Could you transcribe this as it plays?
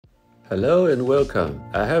Hello and welcome.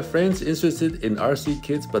 I have friends interested in RC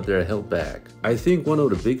kits but they're held back. I think one of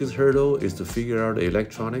the biggest hurdles is to figure out the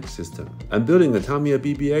electronic system. I'm building a Tamiya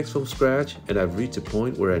BBX from scratch and I've reached a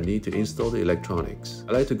point where I need to install the electronics.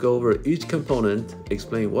 I like to go over each component,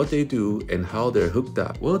 explain what they do and how they're hooked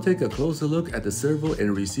up. We'll take a closer look at the servo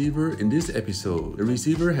and receiver in this episode. The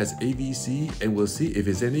receiver has AVC and we'll see if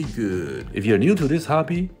it's any good. If you're new to this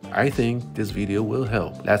hobby, I think this video will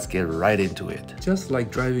help. Let's get right into it. Just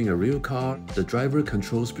like driving a real car, the driver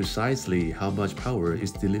controls precisely how much power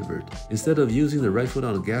is delivered. Instead of using the right foot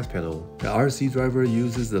on the gas pedal, the RC driver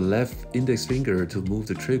uses the left index finger to move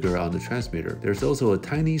the trigger on the transmitter. There's also a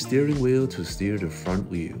tiny steering wheel to steer the front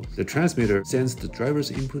wheel. The transmitter sends the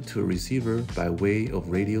driver's input to a receiver by way of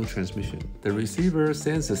radio transmission. The receiver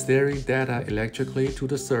sends the steering data electrically to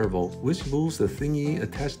the servo, which moves the thingy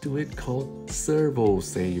attached to it called servo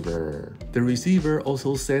saver. The receiver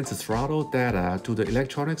also sends the throttle data to the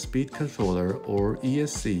electronic speed controller or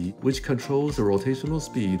ESC, which controls the rotational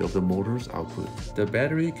speed of the motor's output. The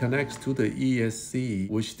battery connects to the ESC,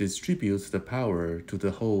 which distributes the power to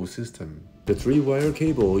the whole system. The 3-wire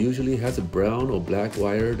cable usually has a brown or black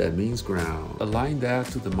wire that means ground. Align that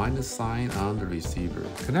to the minus sign on the receiver.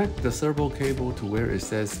 Connect the servo cable to where it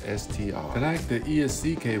says STR. Connect the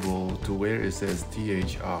ESC cable to where it says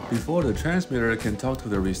THR. Before the transmitter can talk to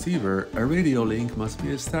the receiver, a radio link must be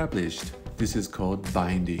established. This is called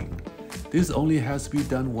binding. This only has to be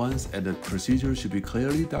done once and the procedure should be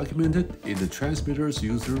clearly documented in the transmitter's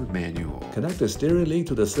user manual. Connect the steering link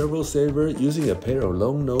to the servo saver using a pair of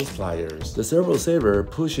long nose pliers. The servo saver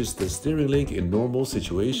pushes the steering link in normal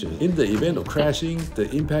situation. In the event of crashing, the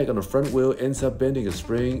impact on the front wheel ends up bending a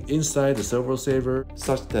spring inside the servo saver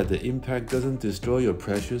such that the impact doesn't destroy your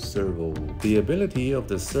precious servo. The ability of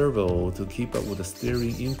the servo to keep up with the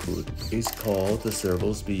steering input is called the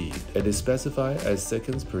servo speed and is specified as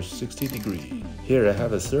seconds per 60 degrees. Here I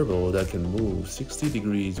have a servo that can move 60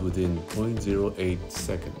 degrees within 0.08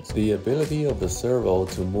 seconds. The ability of the servo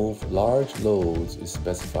to move large loads is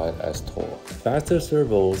specified as torque. Faster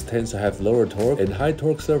servos tend to have lower torque and high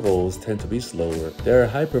torque servos tend to be slower. There are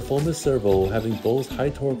high performance servos having both high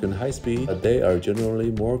torque and high speed, but they are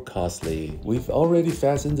generally more costly. We've already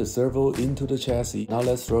fastened the servo into the chassis. Now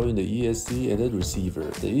let's throw in the ESC and the receiver.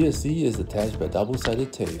 The ESC is attached by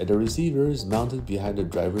double-sided tape and the receiver is mounted behind the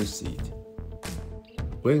driver's seat.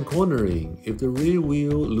 When cornering, if the rear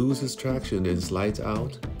wheel loses traction and slides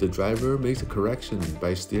out, the driver makes a correction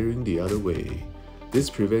by steering the other way. This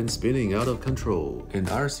prevents spinning out of control. An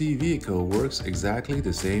RC vehicle works exactly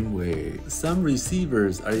the same way. Some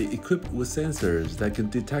receivers are equipped with sensors that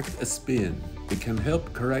can detect a spin. It can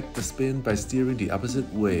help correct the spin by steering the opposite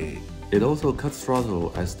way. It also cuts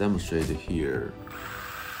throttle as demonstrated here.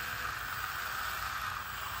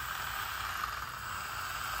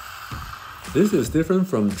 This is different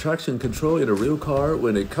from traction control in a real car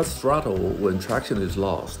when it cuts throttle when traction is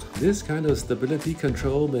lost. This kind of stability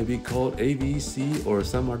control may be called AVC or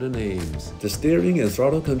some other names. The steering and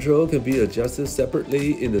throttle control can be adjusted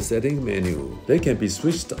separately in the setting menu. They can be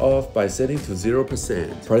switched off by setting to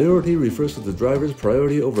 0%. Priority refers to the driver's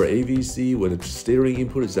priority over AVC when the steering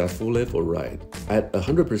input is at full left or right. At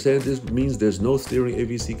 100%, this means there's no steering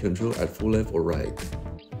AVC control at full left or right.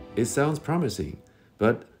 It sounds promising,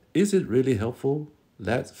 but is it really helpful?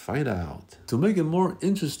 Let's find out. To make it more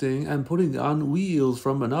interesting, I'm putting on wheels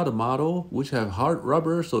from another model which have hard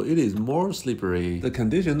rubber so it is more slippery. The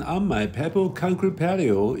condition on my pebble concrete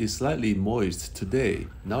patio is slightly moist today.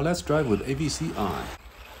 Now let's drive with AVC on.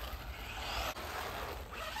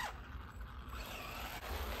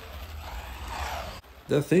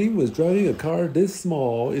 The thing with driving a car this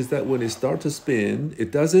small is that when it starts to spin,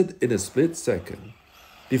 it does it in a split second.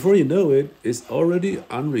 Before you know it, it's already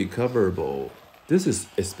unrecoverable. This is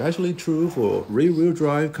especially true for rear-wheel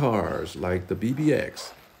drive cars like the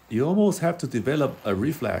BBX. You almost have to develop a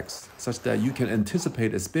reflex such that you can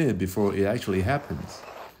anticipate a spin before it actually happens.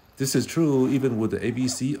 This is true even with the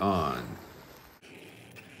AVC on.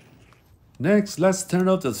 Next, let's turn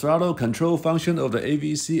off the throttle control function of the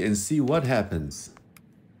AVC and see what happens.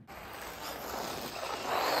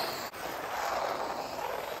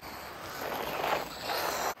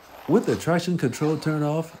 With the traction control turned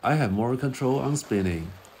off, I have more control on spinning.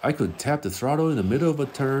 I could tap the throttle in the middle of a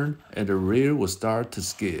turn and the rear will start to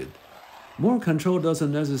skid. More control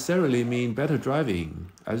doesn't necessarily mean better driving,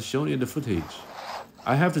 as shown in the footage.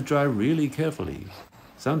 I have to drive really carefully.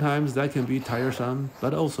 Sometimes that can be tiresome,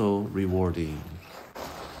 but also rewarding.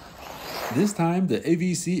 This time the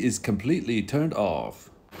AVC is completely turned off.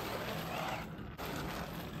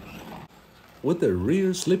 With the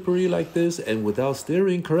rear slippery like this and without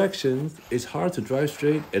steering corrections, it's hard to drive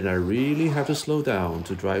straight and I really have to slow down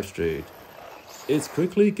to drive straight. It's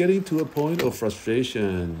quickly getting to a point of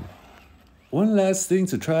frustration. One last thing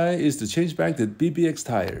to try is to change back the BBX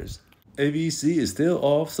tires. AVC is still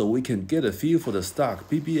off so we can get a feel for the stock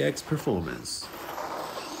BBX performance.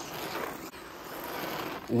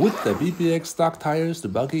 With the BBX stock tires, the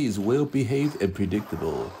buggy is well behaved and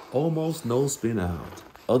predictable, almost no spin out.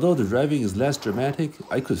 Although the driving is less dramatic,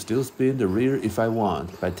 I could still spin the rear if I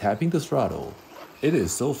want by tapping the throttle. It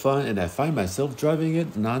is so fun and I find myself driving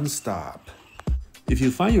it non-stop. If you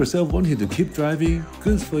find yourself wanting to keep driving,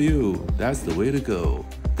 good for you, that's the way to go.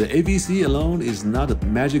 The AVC alone is not a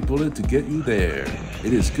magic bullet to get you there.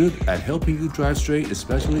 It is good at helping you drive straight,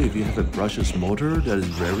 especially if you have a brushless motor that is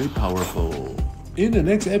very powerful. In the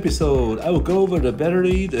next episode, I will go over the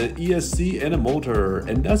battery, the ESC, and the motor,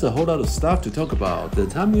 and that's a whole lot of stuff to talk about. The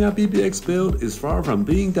Tamiya BBX build is far from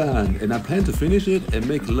being done, and I plan to finish it and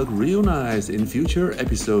make it look real nice in future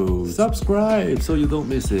episodes. Subscribe so you don't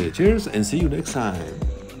miss it. Cheers and see you next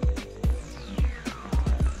time.